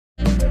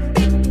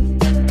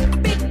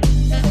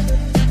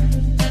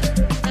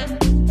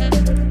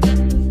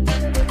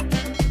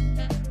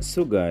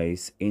So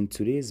guys, in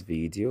today's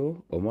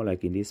video, or more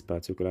like in this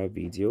particular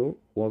video,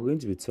 we're going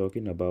to be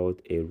talking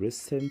about a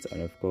recent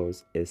and of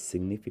course a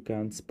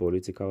significant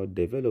political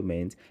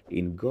development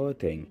in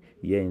Gauteng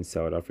here in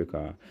South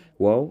Africa.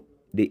 Well,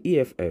 the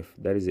EFF,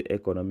 that is the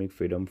Economic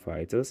Freedom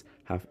Fighters,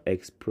 have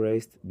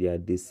expressed their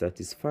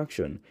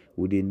dissatisfaction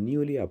with the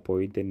newly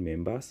appointed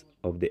members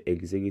of the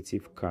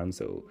Executive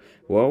Council.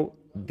 Well,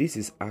 this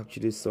is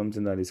actually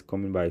something that is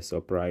coming by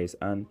surprise,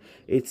 and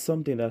it's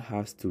something that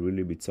has to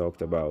really be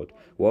talked about.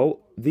 Well,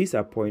 these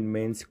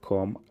appointments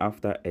come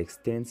after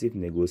extensive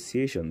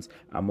negotiations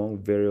among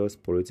various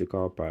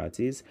political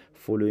parties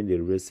following the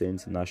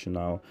recent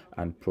national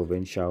and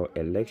provincial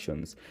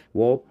elections.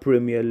 Well,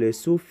 Premier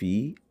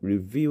Lesufi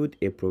revealed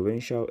a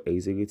provincial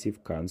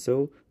executive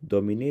council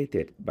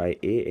dominated by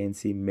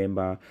ANC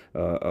member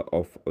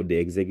of the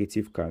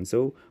executive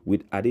council,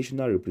 with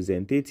additional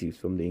representatives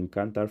from the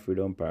Inkatha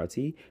Freedom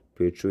Party,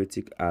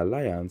 Patriotic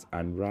Alliance,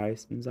 and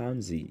Rise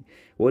Mzansi.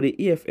 Well, the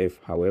EFF,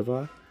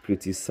 however,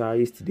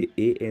 criticized the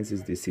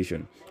ANC's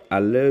decision,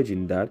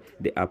 alleging that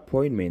the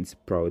appointments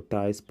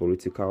prioritize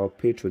political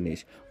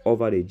patronage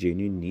over the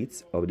genuine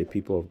needs of the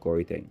people of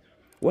Gauteng.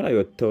 What are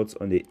your thoughts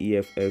on the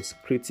EFF's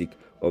critique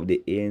of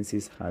the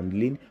ANC's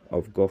handling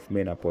of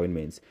government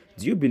appointments?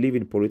 Do you believe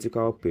in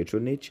political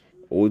patronage,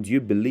 or do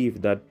you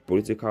believe that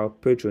political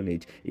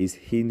patronage is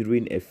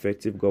hindering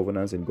effective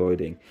governance in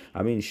Gauteng?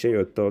 Share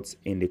your thoughts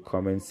in the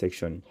comment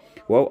section.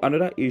 Well,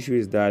 another issue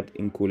is that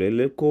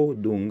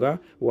Nkululeko Dunga,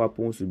 who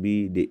happens to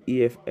be the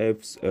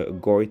EFF's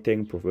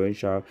Gauteng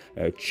provincial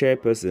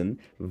chairperson,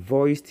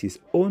 voiced his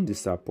own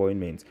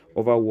disappointment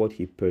over what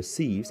he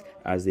perceives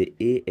as the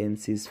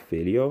ANC's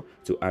failure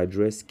to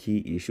address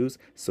key issues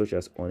such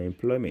as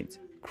unemployment,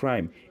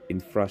 crime,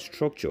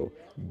 infrastructure,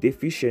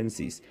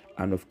 deficiencies,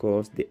 and of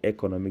course the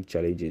economic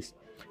challenges.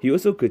 He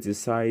also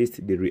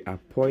criticized the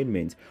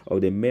reappointment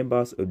of the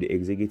members of the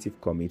Executive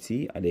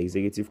Committee and the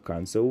Executive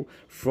Council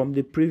from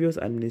the previous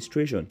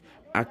administration,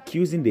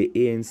 accusing the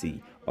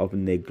ANC of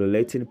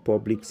neglecting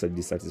public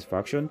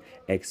dissatisfaction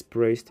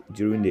expressed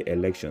during the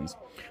elections.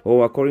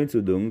 Well, according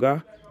to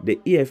Dunga, the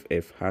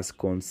EFF has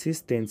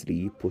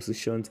consistently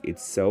positioned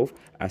itself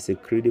as a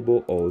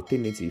credible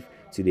alternative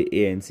to the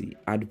ANC,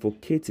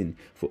 advocating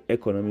for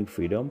economic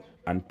freedom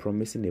and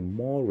promising a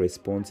more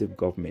responsive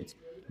government.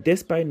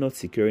 Despite not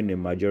securing a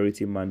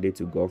majority mandate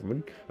to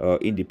govern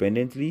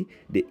independently,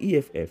 the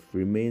EFF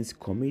remains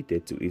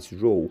committed to its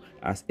role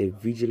as a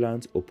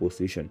vigilant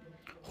opposition,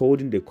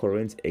 holding the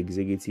current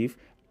executive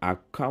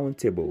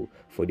accountable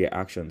for their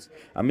actions.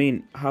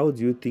 How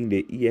do you think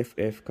the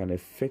EFF can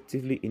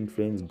effectively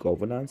influence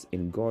governance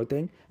in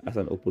Gauteng as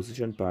an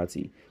opposition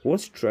party?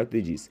 What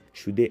strategies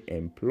should they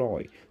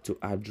employ to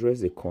address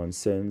the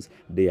concerns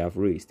they have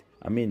raised?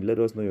 Let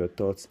us know your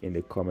thoughts in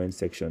the comment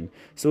section.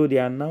 So the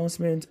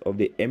announcement of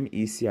the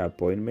MEC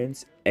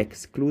appointments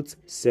excludes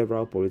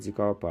several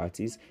political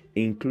parties,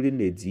 including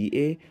the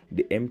DA,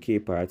 the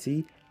MK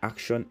Party,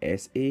 Action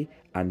SA,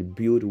 and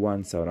Build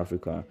One South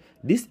Africa.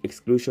 This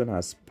exclusion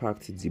has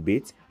sparked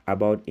debate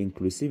about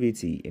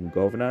inclusivity in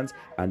governance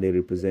and the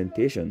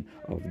representation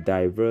of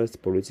diverse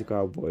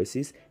political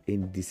voices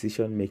in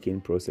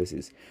decision-making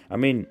processes.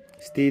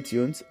 Stay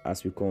tuned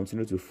as we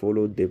continue to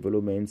follow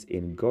developments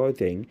in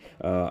Gauteng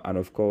and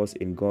of course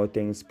in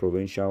Gauteng's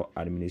provincial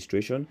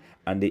administration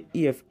and the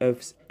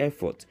EFF's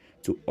effort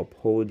to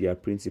uphold their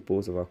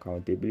principles of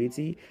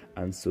accountability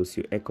and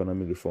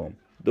socio-economic reform.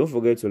 Don't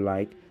forget to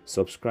like,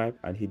 subscribe,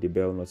 and hit the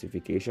bell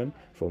notification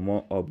for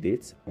more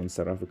updates on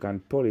South African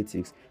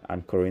politics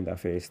and current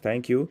affairs.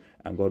 Thank you,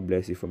 and God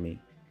bless you for me.